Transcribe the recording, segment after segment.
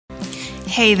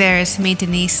Hey there, it's me,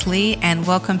 Denise Lee, and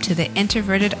welcome to the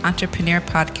Introverted Entrepreneur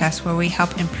Podcast, where we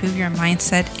help improve your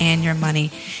mindset and your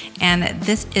money. And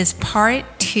this is part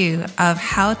 2 of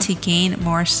how to gain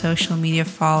more social media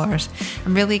followers.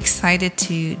 I'm really excited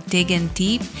to dig in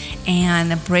deep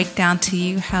and break down to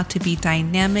you how to be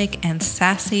dynamic and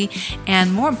sassy,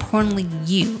 and more importantly,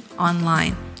 you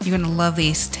online. You're going to love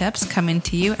these tips coming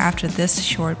to you after this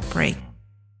short break.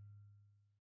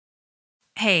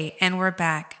 Hey, and we're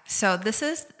back. So this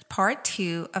is part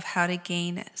 2 of how to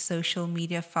gain social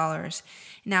media followers.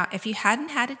 Now, if you hadn't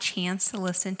had a chance to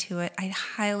listen to it, I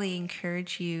highly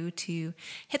encourage you to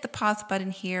hit the pause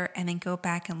button here and then go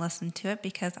back and listen to it,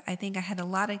 because I think I had a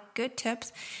lot of good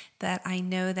tips that I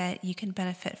know that you can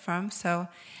benefit from. So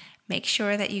make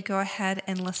sure that you go ahead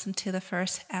and listen to the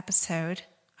first episode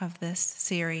of this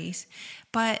series.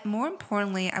 But more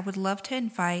importantly, I would love to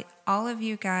invite all of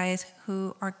you guys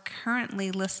who are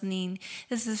currently listening.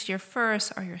 This is your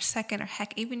first or your second or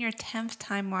heck, even your 10th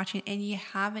time watching, and you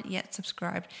haven't yet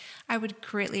subscribed. I would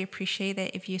greatly appreciate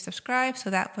it if you subscribe, so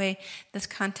that way this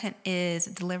content is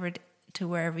delivered to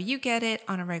wherever you get it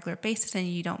on a regular basis and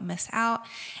you don't miss out.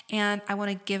 And I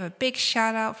want to give a big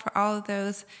shout out for all of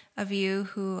those of you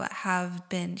who have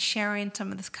been sharing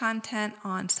some of this content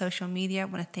on social media. I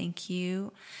want to thank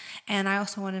you. And I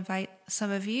also want to invite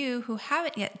some of you who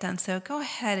haven't yet done so. Go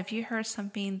ahead. If you heard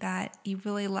something that you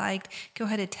really liked, go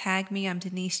ahead and tag me. I'm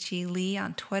Denise G. Lee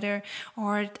on Twitter,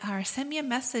 or send me a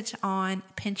message on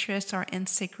Pinterest or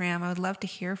Instagram. I would love to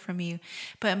hear from you.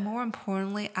 But more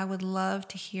importantly, I would love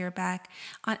to hear back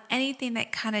on anything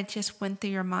that kind of just went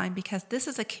through your mind, because this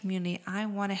is a community. I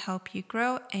want to help you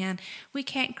grow, and we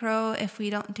can't grow if we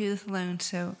don't do this alone.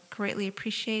 So greatly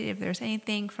appreciate it. If there's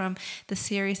anything from the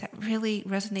series that really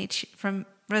resonates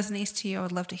to you, I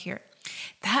would love to hear it.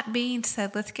 That being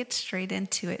said, let's get straight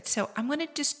into it. So I'm going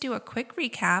to just do a quick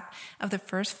recap of the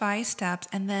first 5 steps,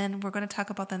 and then we're going to talk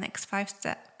about the next 5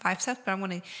 steps, but I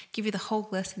want to give you the whole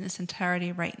list in its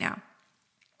entirety right now.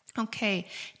 Okay,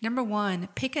 number 1,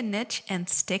 pick a niche and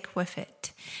stick with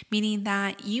it, meaning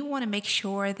that you want to make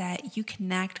sure that you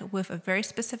connect with a very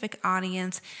specific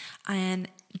audience and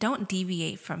don't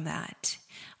deviate from that.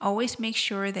 Always make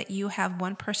sure that you have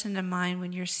one person in mind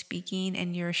when you're speaking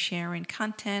and you're sharing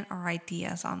content or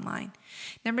ideas online.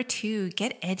 Number 2,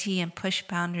 get edgy and push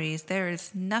boundaries. There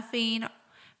is nothing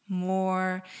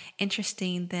more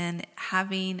interesting than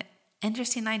having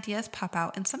interesting ideas pop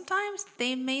out, and sometimes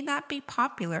they may not be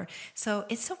popular, so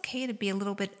it's okay to be a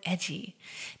little bit edgy.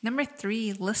 Number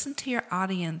 3, listen to your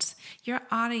audience. Your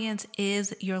audience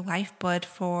is your lifeblood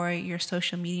for your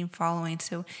social media following,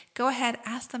 so go ahead,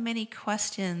 ask them any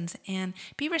questions and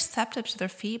be receptive to their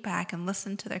feedback and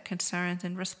listen to their concerns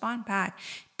and respond back.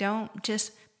 Don't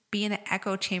just be in an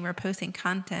echo chamber posting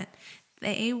content.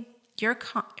 Your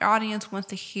audience wants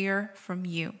to hear from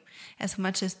you as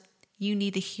much as you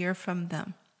need to hear from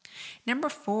them. Number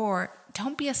 4,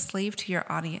 don't be a slave to your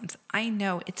audience. I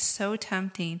know it's so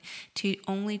tempting to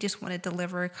only just want to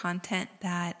deliver content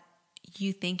that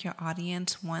you think your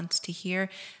audience wants to hear,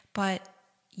 but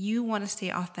you want to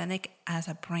stay authentic as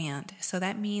a brand. So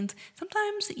that means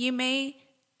sometimes you may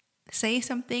say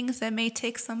some things that may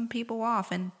tick some people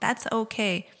off, and that's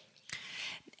okay.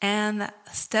 And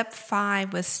step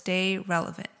 5 was stay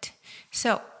relevant.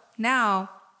 So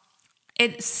now,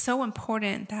 it's so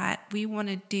important that we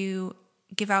want to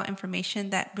give out information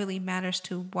that really matters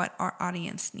to what our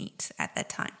audience needs at that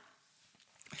time.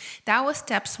 That was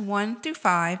steps 1 through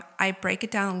 5. I break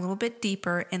it down a little bit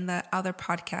deeper in the other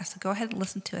podcast, so go ahead and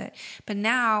listen to it. But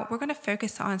now we're going to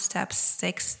focus on steps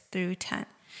 6 through 10.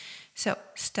 So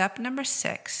step number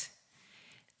 6.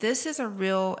 This is a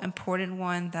real important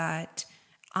one that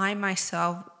I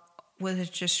myself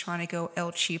was just trying to go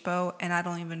El Cheapo, and I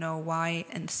don't even know why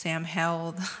in Sam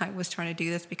hell I was trying to do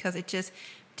this, because it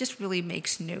just really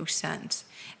makes no sense.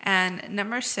 And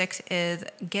number 6 is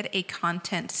get a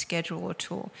content scheduler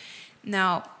tool.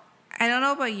 Now, I don't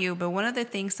know about you, but one of the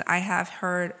things that I have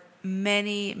heard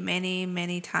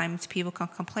many times people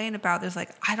complain about is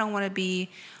like, I don't want to be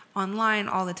online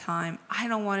all the time. I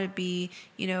don't want to be,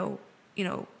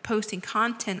 posting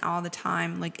content all the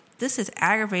time. Like, this is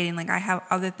aggravating. Like, I have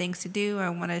other things to do. I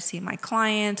want to see my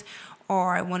clients,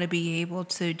 or I want to be able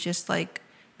to just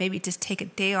maybe just take a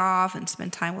day off and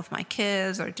spend time with my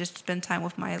kids, or just spend time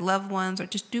with my loved ones, or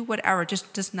just do whatever,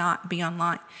 just not be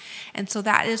online. And so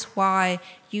that is why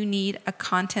you need a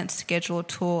content schedule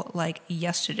tool like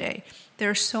Yesterday. There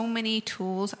are so many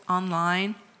tools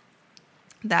online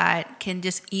that can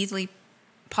just easily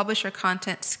publish your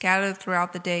content scattered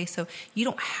throughout the day, so you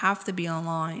don't have to be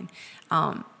online.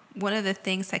 one of the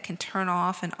things that can turn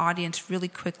off an audience really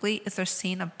quickly is they're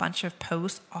seeing a bunch of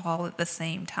posts all at the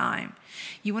same time.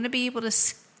 You want to be able to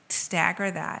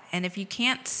stagger that. And if you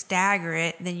can't stagger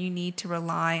it, then you need to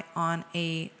rely on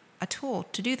a tool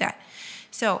to do that.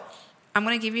 So I'm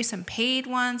going to give you some paid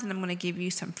ones and I'm going to give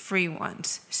you some free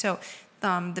ones. So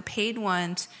the paid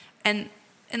ones, and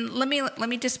let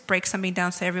me just break something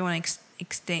down so everyone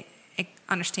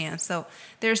understands. So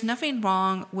there's nothing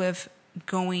wrong with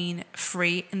going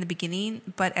free in the beginning,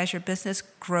 but as your business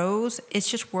grows, it's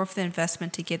just worth the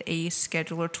investment to get a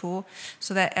scheduler tool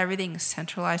so that everything is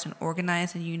centralized and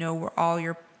organized and you know where all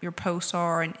your posts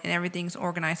are and everything's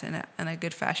organized in a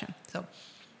good fashion. So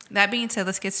that being said,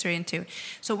 let's get straight into it.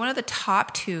 So one of the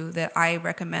top two that I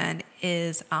recommend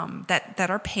is that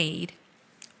are paid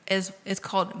is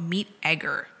called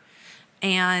MeetEgger.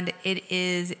 And it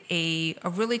is a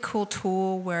really cool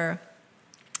tool where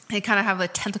they kind of have the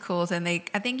tentacles, and I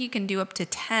think you can do up to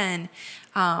 10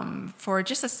 for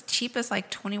just as cheap as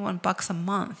like $21 a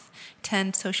month,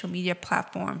 10 social media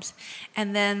platforms.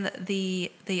 And then the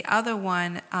other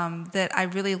one that I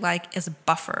really like is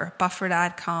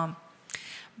buffer.com.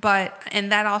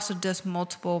 And that also does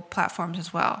multiple platforms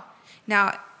as well.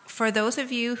 Now, for those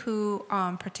of you who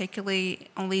particularly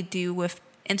only do with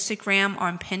Instagram or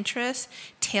on Pinterest,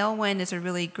 Tailwind is a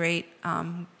really great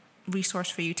resource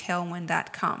for you,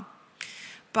 tailwind.com.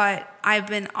 But I've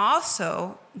been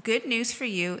also, good news for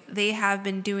you, they have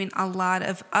been doing a lot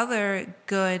of other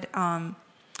good content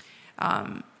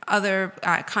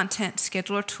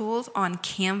scheduler tools on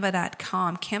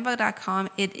canva.com. Canva.com,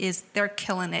 they're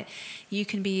killing it. You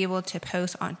can be able to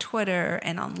post on Twitter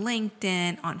and on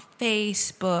LinkedIn, on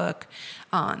Facebook.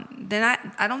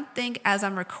 I don't think as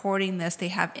I'm recording this, they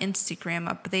have Instagram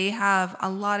up, but they have a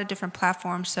lot of different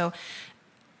platforms. So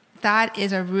that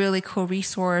is a really cool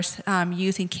resource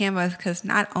using Canva, because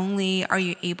not only are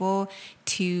you able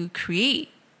to create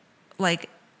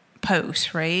like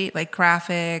posts, right? Like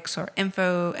graphics or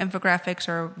infographics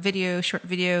or short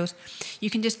videos.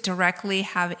 You can just directly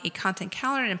have a content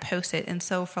calendar and post it. And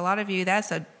so for a lot of you,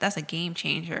 that's a game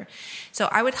changer. So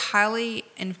I would highly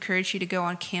encourage you to go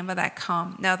on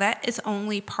canva.com. Now that is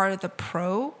only part of the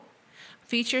pro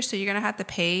feature, so you're going to have to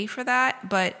pay for that,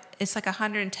 but it's like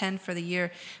 $110 for the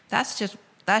year. That's just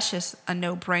a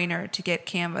no-brainer to get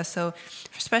Canva. So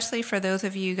especially for those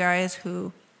of you guys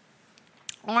who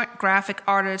aren't graphic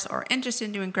artists or interested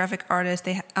in doing graphic art,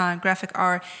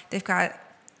 they've got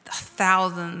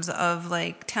thousands of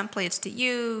like templates to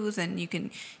use, and you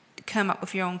can come up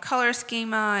with your own color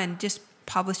schema and just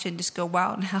publish it and just go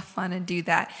wild and have fun and do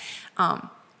that.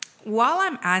 While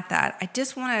I'm at that, I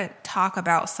just want to talk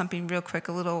about something real quick,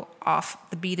 a little off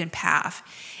the beaten path,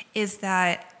 is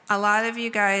that a lot of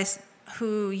you guys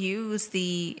who use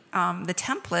the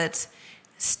templates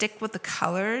stick with the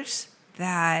colors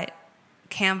that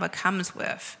Canva comes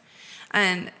with.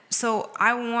 And so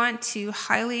I want to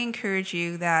highly encourage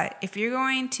you that if you're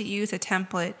going to use a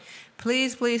template,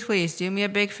 please do me a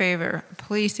big favor.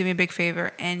 Please do me a big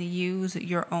favor and use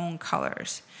your own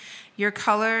colors. Your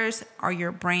colors are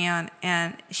your brand,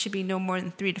 and it should be no more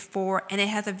than 3 to 4, and it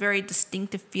has a very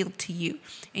distinctive feel to you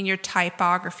in your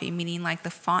typography, meaning like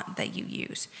the font that you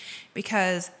use.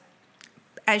 Because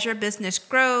as your business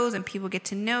grows and people get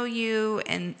to know you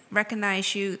and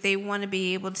recognize you, they want to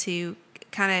be able to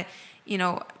kind of,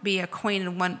 be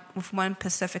acquainted with one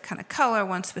specific kind of color,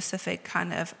 one specific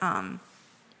kind of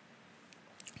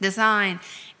design,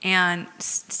 and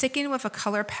sticking with a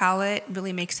color palette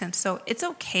really makes sense. So it's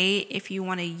okay if you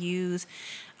want to use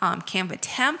Canva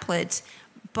templates,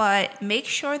 but make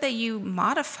sure that you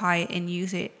modify it and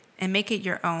use it and make it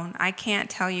your own. I can't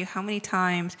tell you how many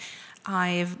times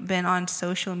I've been on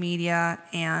social media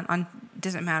and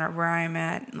doesn't matter where I'm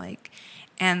at,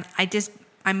 and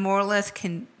I more or less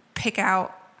can pick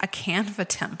out a Canva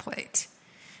template.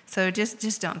 So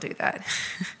just don't do that.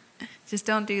 Just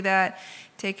don't do that.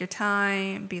 Take your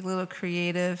time, be a little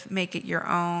creative, make it your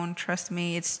own. Trust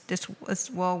me, it's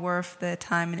well worth the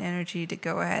time and energy to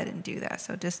go ahead and do that.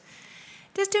 So just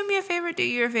do me a favor, do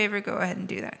you a favor, go ahead and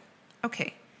do that.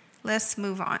 Okay, let's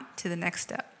move on to the next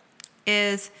step.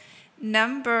 Is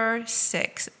number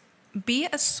 6, be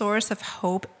a source of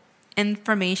hope,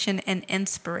 information, and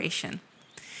inspiration.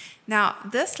 Now,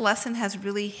 this lesson has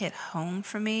really hit home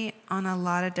for me on a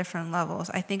lot of different levels.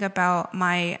 I think about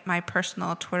my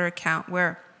personal Twitter account,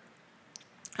 where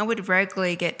I would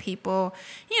regularly get people,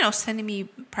 sending me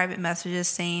private messages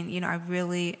saying, I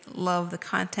really love the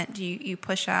content you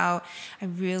push out. I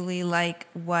really like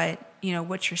what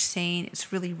you're saying.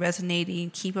 It's really resonating.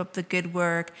 Keep up the good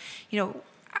work.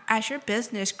 As your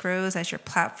business grows, as your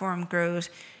platform grows,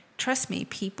 trust me,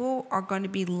 people are going to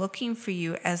be looking for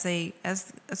you as a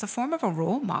form of a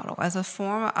role model, as a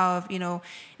form of,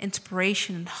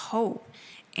 inspiration and hope.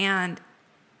 And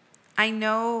I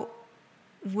know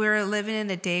we're living in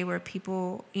a day where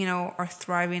people, are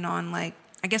thriving on, like,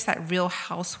 I guess that Real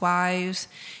Housewives,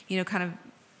 kind of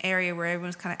area where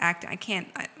everyone's kind of acting. I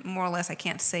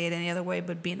can't say it any other way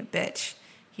but being a bitch,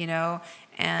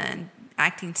 and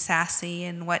acting sassy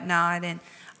and whatnot. And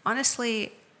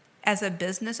honestly, as a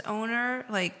business owner,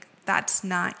 like, that's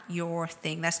not your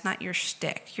thing. That's not your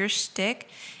shtick. Your shtick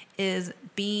is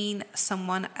being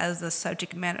someone as a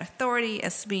subject matter authority,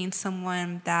 as being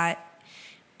someone that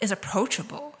is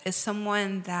approachable, is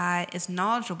someone that is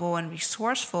knowledgeable and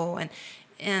resourceful,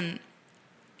 and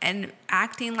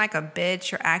acting like a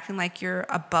bitch or acting like you're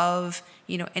above,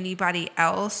 anybody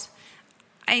else.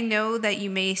 I know that you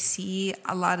may see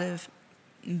a lot of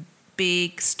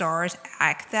big stars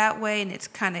act that way, and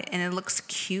it looks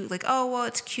cute. Like, oh, well,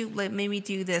 it's cute. Let me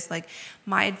do this. Like,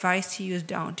 my advice to you is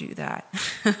don't do that.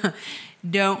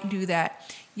 Don't do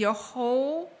that. Your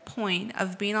whole point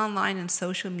of being online and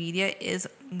social media is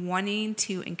wanting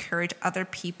to encourage other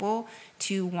people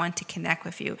to want to connect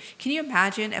with you. Can you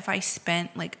imagine if I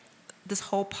spent like this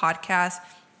whole podcast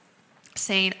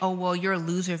saying, oh, well, you're a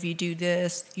loser if you do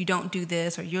this, you don't do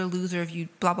this, or you're a loser if you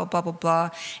blah, blah, blah, blah, blah,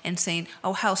 and saying,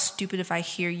 oh, how stupid if I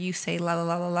hear you say la, la,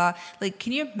 la, la, la. Like,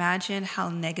 can you imagine how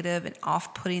negative and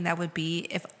off-putting that would be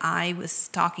if I was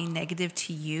talking negative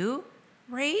to you,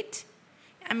 right?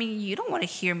 I mean, you don't want to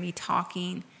hear me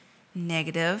talking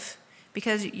negative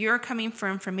because you're coming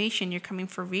for information, you're coming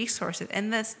for resources.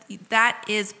 And that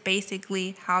is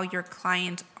basically how your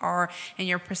clients are and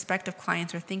your prospective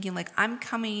clients are thinking. Like, I'm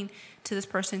coming to this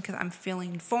person because I'm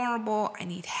feeling vulnerable. I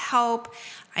need help.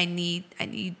 I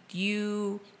need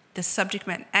you, the subject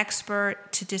matter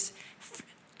expert, to just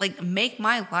like make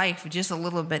my life just a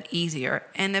little bit easier.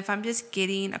 And if I'm just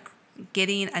getting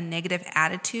a negative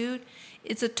attitude,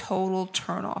 it's a total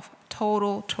turnoff.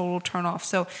 Total turnoff.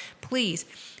 So please,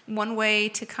 one way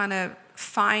to kind of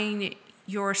find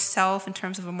yourself in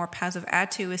terms of a more positive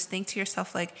attitude is think to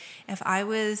yourself, like, if I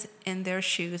was in their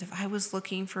shoes, if I was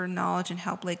looking for knowledge and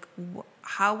help, like,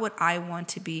 how would I want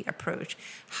to be approached?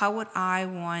 How would I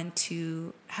want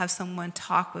to have someone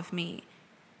talk with me?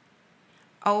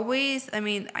 Always, I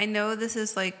mean, I know this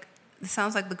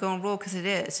sounds like the golden rule, because it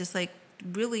is. Just like,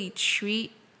 really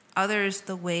treat others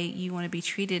the way you want to be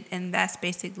treated. And that's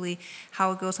basically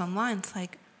how it goes online. It's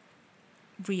like,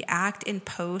 react and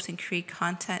post and create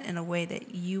content in a way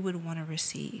that you would want to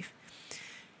receive.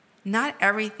 Not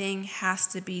everything has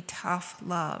to be tough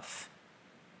love.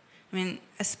 I mean,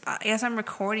 as I'm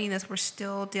recording this, we're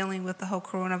still dealing with the whole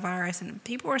coronavirus, and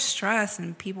people are stressed,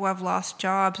 and people have lost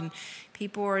jobs, and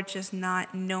people are just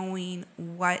not knowing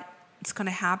what's going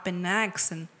to happen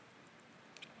next. And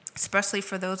especially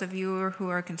for those of you who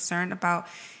are concerned about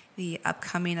the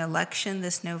upcoming election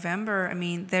this November, I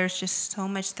mean, there's just so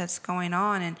much that's going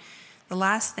on, and the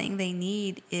last thing they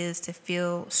need is to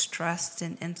feel stressed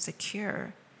and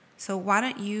insecure. So why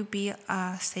don't you be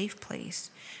a safe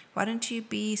place? Why don't you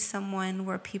be someone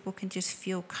where people can just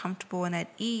feel comfortable and at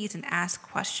ease and ask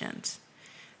questions?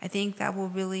 I think that will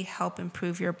really help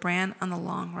improve your brand on the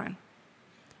long run.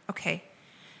 Okay.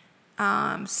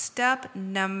 Step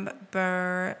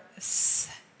number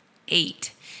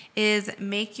 8 is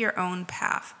make your own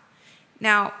path.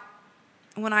 Now,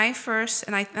 when I first,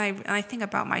 and I think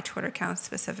about my Twitter account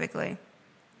specifically.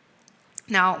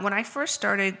 Now, when I first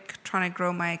started trying to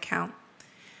grow my account,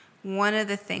 one of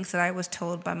the things that I was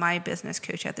told by my business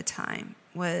coach at the time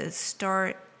was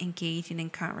start engaging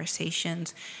in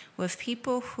conversations with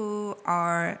people who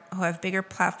have bigger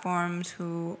platforms,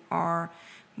 who are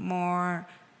more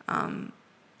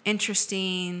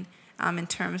interesting in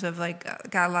terms of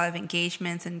got a lot of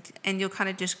engagements, and you'll kind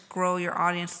of just grow your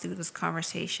audience through those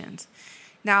conversations.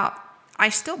 Now, I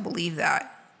still believe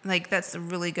that. That's a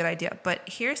really good idea. But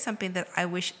here's something that I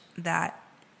wish that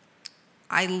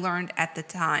I learned at the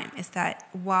time, is that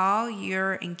while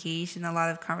you're engaged in a lot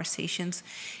of conversations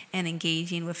and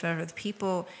engaging with other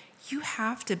people, you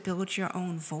have to build your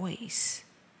own voice,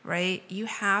 right? You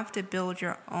have to build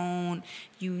your own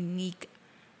unique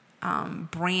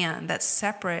brand that's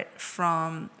separate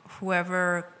from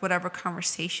whatever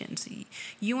conversations.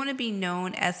 You want to be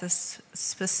known as a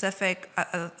specific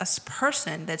a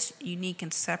person that's unique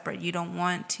and separate. You don't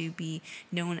want to be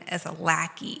known as a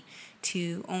lackey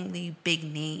to only big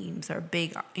names or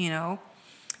big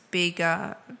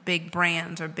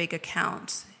brands or big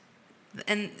accounts.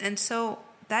 And so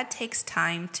that takes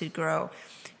time to grow.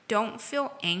 Don't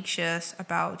feel anxious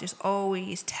about just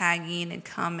always tagging and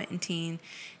commenting.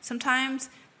 Sometimes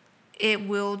it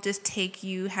will just take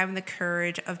you having the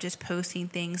courage of just posting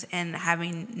things and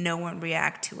having no one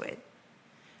react to it.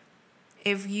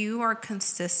 If you are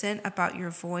consistent about your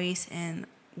voice and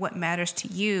what matters to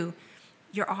you,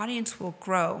 your audience will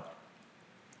grow.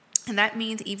 And that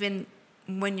means even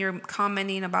when you're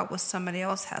commenting about what somebody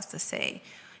else has to say,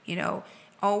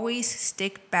 always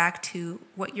stick back to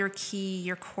what your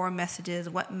core message is,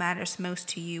 what matters most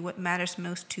to you, what matters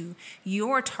most to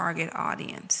your target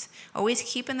audience. Always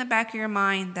keep in the back of your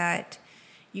mind that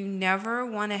you never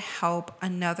want to help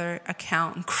another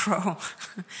account grow.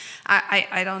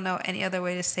 I don't know any other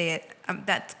way to say it.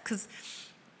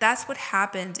 That's what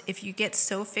happens if you get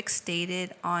so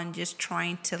fixated on just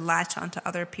trying to latch onto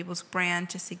other people's brand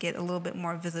just to get a little bit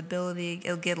more visibility,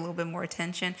 it'll get a little bit more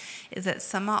attention, is that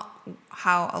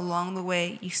somehow along the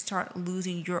way you start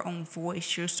losing your own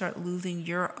voice, you start losing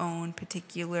your own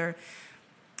particular,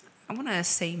 I want to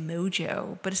say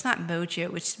mojo, but it's not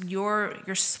mojo, it's your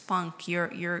spunk,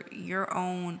 your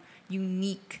own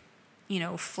unique,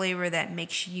 flavor that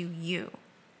makes you.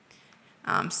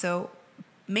 So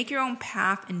make your own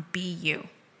path and be you.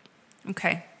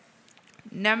 Okay.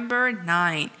 Number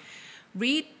 9,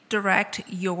 redirect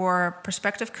your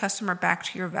prospective customer back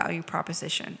to your value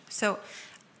proposition. So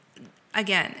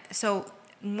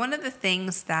one of the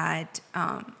things that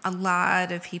a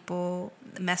lot of people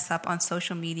mess up on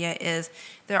social media is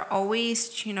they're always,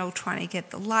 trying to get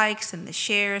the likes and the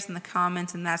shares and the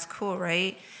comments, and that's cool,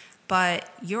 right?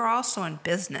 But you're also in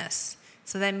business.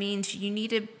 So that means you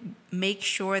need to make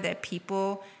sure that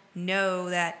people know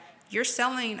that you're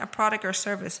selling a product or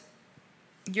service.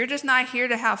 You're just not here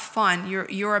to have fun.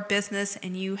 You're a business,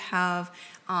 and you have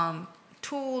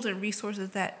tools and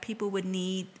resources that people would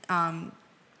need. And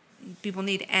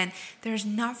there's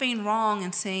nothing wrong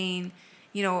in saying,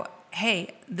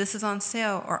 hey, this is on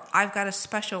sale, or I've got a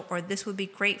special, or this would be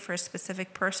great for a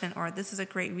specific person, or this is a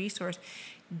great resource.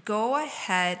 Go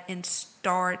ahead and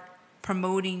start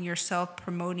promoting yourself,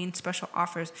 promoting special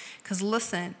offers. Because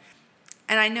listen,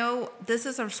 and I know this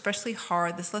is especially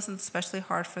hard. This lesson's especially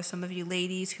hard for some of you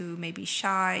ladies who may be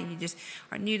shy. You just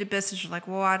are new to business. You're like,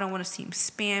 well, I don't want to seem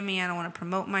spammy. I don't want to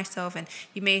promote myself. And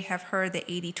you may have heard the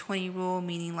 80-20 rule,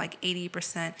 meaning like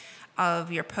 80%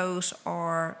 of your posts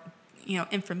are,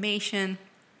 information,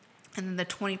 and then the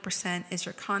 20% is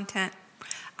your content.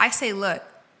 I say, look,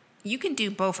 you can do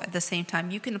both at the same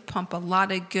time. You can pump a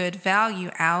lot of good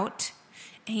value out,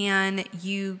 and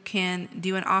you can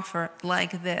do an offer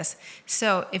like this.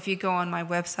 So if you go on my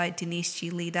website,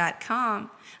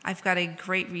 deniseglee.com, I've got a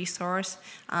great resource.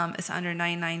 It's under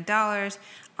 $99.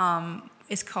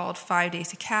 It's called 5 Days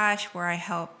to Cash, where I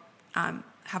help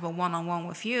have a one-on-one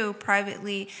with you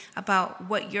privately about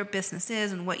what your business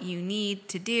is and what you need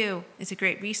to do. It's a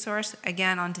great resource,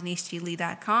 again, on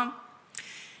deniseglee.com.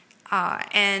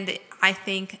 And I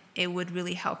think it would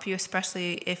really help you,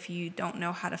 especially if you don't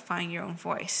know how to find your own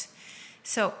voice.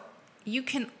 So you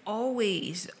can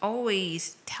always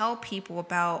tell people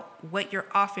about what you're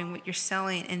offering, what you're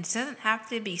selling, and it doesn't have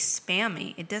to be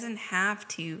spammy. It doesn't have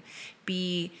to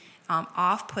be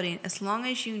off-putting, as long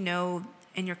as you know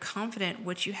and you're confident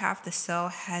what you have to sell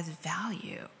has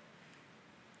value.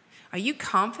 Are you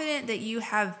confident that you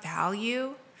have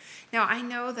value? Now, I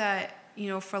know that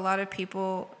for a lot of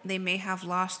people, they may have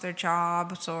lost their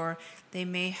jobs, or they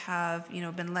may have,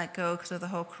 been let go because of the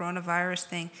whole coronavirus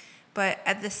thing. But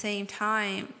at the same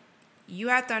time, you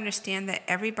have to understand that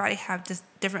everybody have just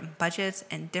different budgets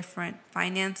and different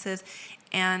finances.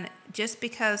 And just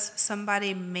because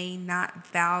somebody may not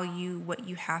value what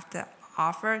you have to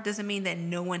offer doesn't mean that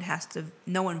no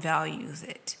one values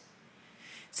it.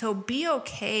 So be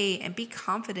okay and be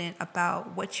confident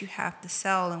about what you have to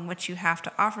sell and what you have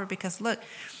to offer, because look,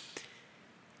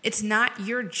 it's not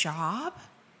your job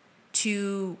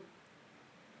to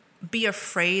be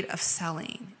afraid of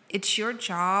selling. It's your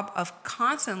job of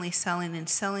constantly selling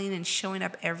and showing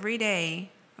up every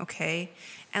day, okay?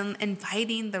 And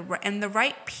inviting the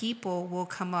right people will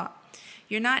come up.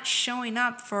 You're not showing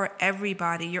up for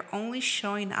everybody. You're only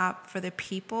showing up for the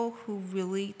people who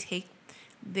really take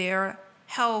their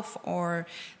health or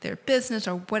their business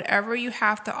or whatever you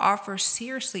have to offer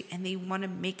seriously, and they want to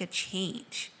make a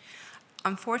change.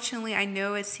 Unfortunately, I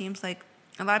know it seems like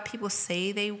a lot of people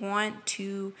say they want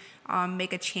to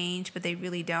make a change, but they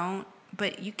really don't.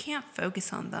 But you can't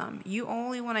focus on them. You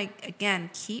only want to, again,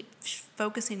 keep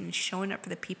focusing and showing up for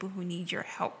the people who need your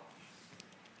help.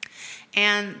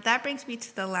 And that brings me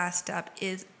to the last step,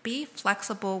 is be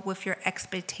flexible with your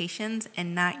expectations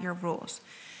and not your rules.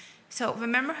 So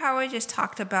remember how I just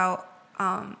talked about,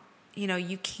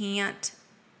 you can't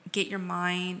get your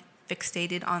mind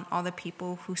fixated on all the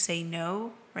people who say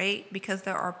no. right? Because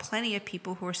there are plenty of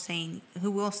people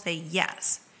who will say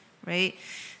yes, right?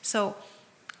 So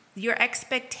your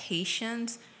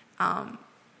expectations,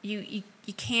 you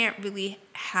can't really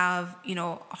have,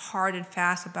 hard and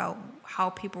fast about how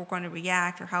people are going to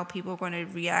react or how people are going to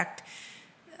react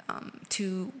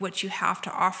to what you have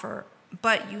to offer.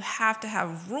 But you have to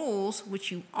have rules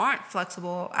which you aren't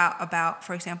flexible about,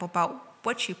 for example, about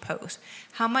what you post,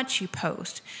 how much you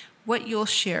post, what you'll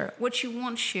share, what you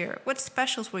won't share, what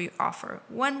specials will you offer,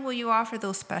 when will you offer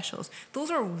those specials.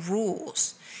 Those are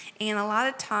rules. And a lot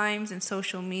of times in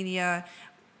social media,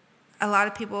 a lot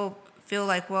of people feel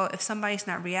like, well, if somebody's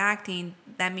not reacting,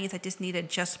 that means I just need to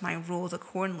adjust my rules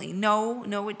accordingly. No,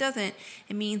 it doesn't.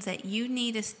 It means that you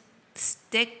need to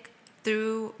stick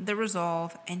through the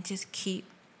resolve and just keep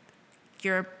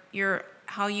your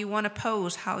how you want to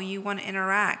pose, how you want to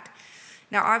interact.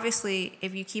 Now, obviously,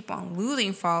 if you keep on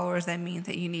losing followers, that means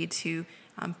that you need to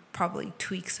probably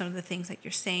tweak some of the things that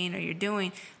you're saying or you're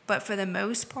doing. But for the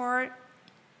most part,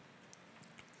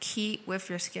 keep with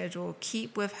your schedule,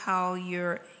 keep with how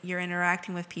you're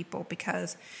interacting with people,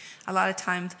 because a lot of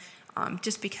times,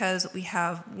 just because we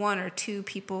have one or two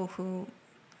people who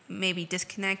maybe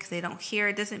disconnect because they don't hear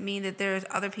it, doesn't mean that there's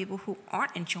other people who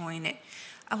aren't enjoying it.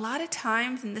 A lot of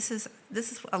times, and this is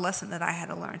a lesson that I had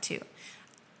to learn too,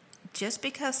 just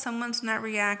because someone's not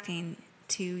reacting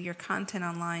to your content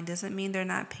online doesn't mean they're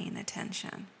not paying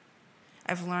attention.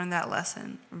 I've learned that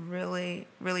lesson really,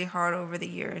 really hard over the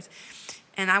years.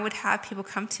 And I would have people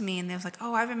come to me and they was like,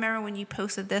 oh, I remember when you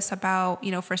posted this about,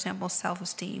 for example,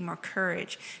 self-esteem or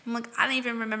courage. I'm like, I don't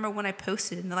even remember when I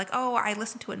posted it. And they're like, oh, I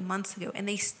listened to it months ago. And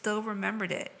they still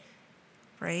remembered it,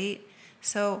 right?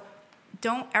 So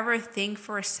don't ever think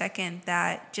for a second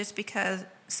that just because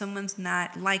someone's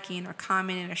not liking or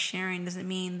commenting or sharing doesn't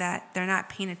mean that they're not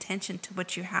paying attention to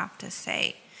what you have to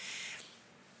say.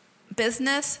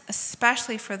 Business,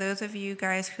 especially for those of you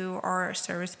guys who are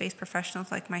service-based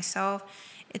professionals like myself,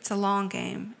 it's a long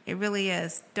game. It really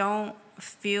is. Don't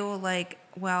feel like,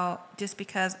 well, just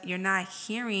because you're not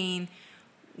hearing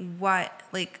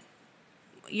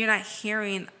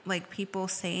people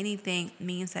say anything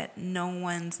means that no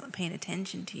one's paying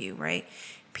attention to you, right?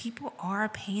 People are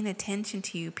paying attention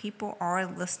to you. People are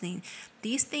listening.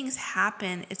 These things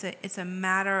happen. It's a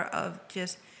matter of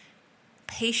just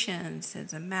patience.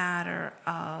 It's a matter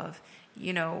of,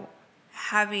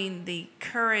 having the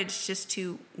courage just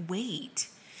to wait.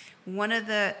 One of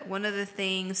the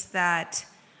things that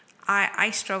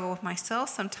I struggle with myself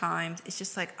sometimes is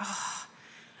just like,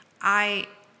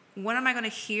 when am I going to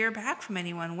hear back from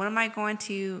anyone? When am I going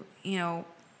to, when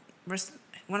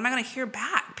am I going to hear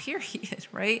back, period,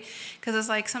 right? Because it's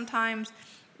like sometimes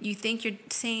you think you're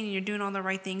saying and you're doing all the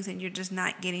right things and you're just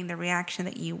not getting the reaction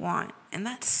that you want. And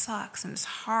that sucks and it's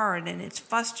hard and it's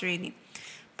frustrating.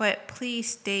 But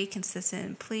please stay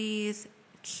consistent. Please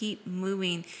keep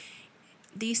moving.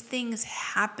 These things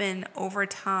happen over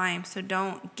time, so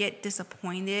don't get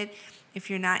disappointed if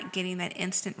you're not getting that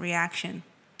instant reaction.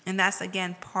 And that's,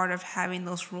 again, part of having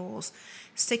those rules,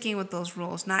 sticking with those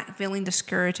rules, not feeling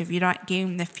discouraged if you're not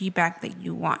getting the feedback that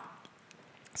you want.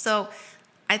 So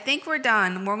I think we're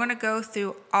done. We're going to go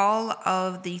through all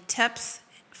of the tips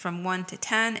from 1 to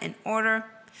 10 in order.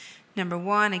 Number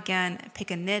 1, again,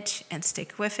 pick a niche and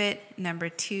stick with it. Number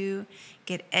 2,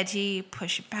 get edgy,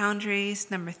 push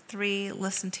boundaries. Number 3,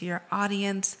 listen to your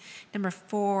audience. Number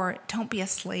 4, don't be a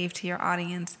slave to your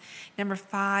audience. Number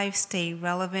 5, stay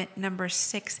relevant. Number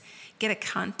 6, get a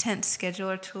content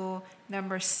scheduler tool.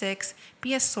 Number 6,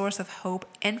 be a source of hope,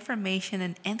 information,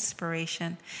 and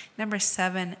inspiration. Number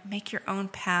 7, make your own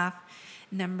path.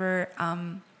 Number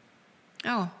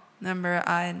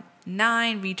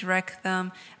 9, redirect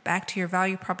them back to your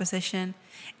value proposition.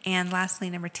 And lastly,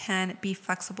 number 10, be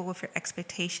flexible with your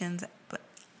expectations,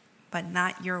 but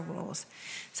not your rules.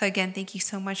 So again, thank you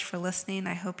so much for listening.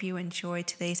 I hope you enjoyed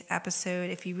today's episode.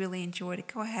 If you really enjoyed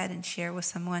it, go ahead and share with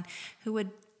someone who would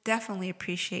definitely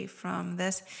appreciate from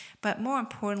this. But more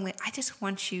importantly, I just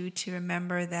want you to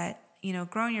remember that,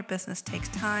 growing your business takes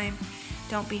time.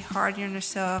 Don't be hard on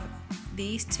yourself.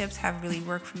 These tips have really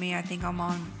worked for me. I think I'm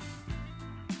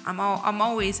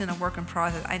always in a work in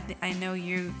process. I know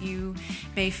you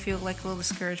may feel like a little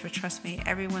discouraged, but trust me,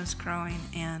 everyone's growing.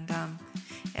 And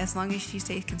as long as you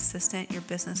stay consistent, your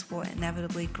business will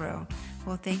inevitably grow.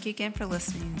 Well, thank you again for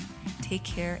listening. Take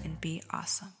care and be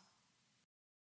awesome.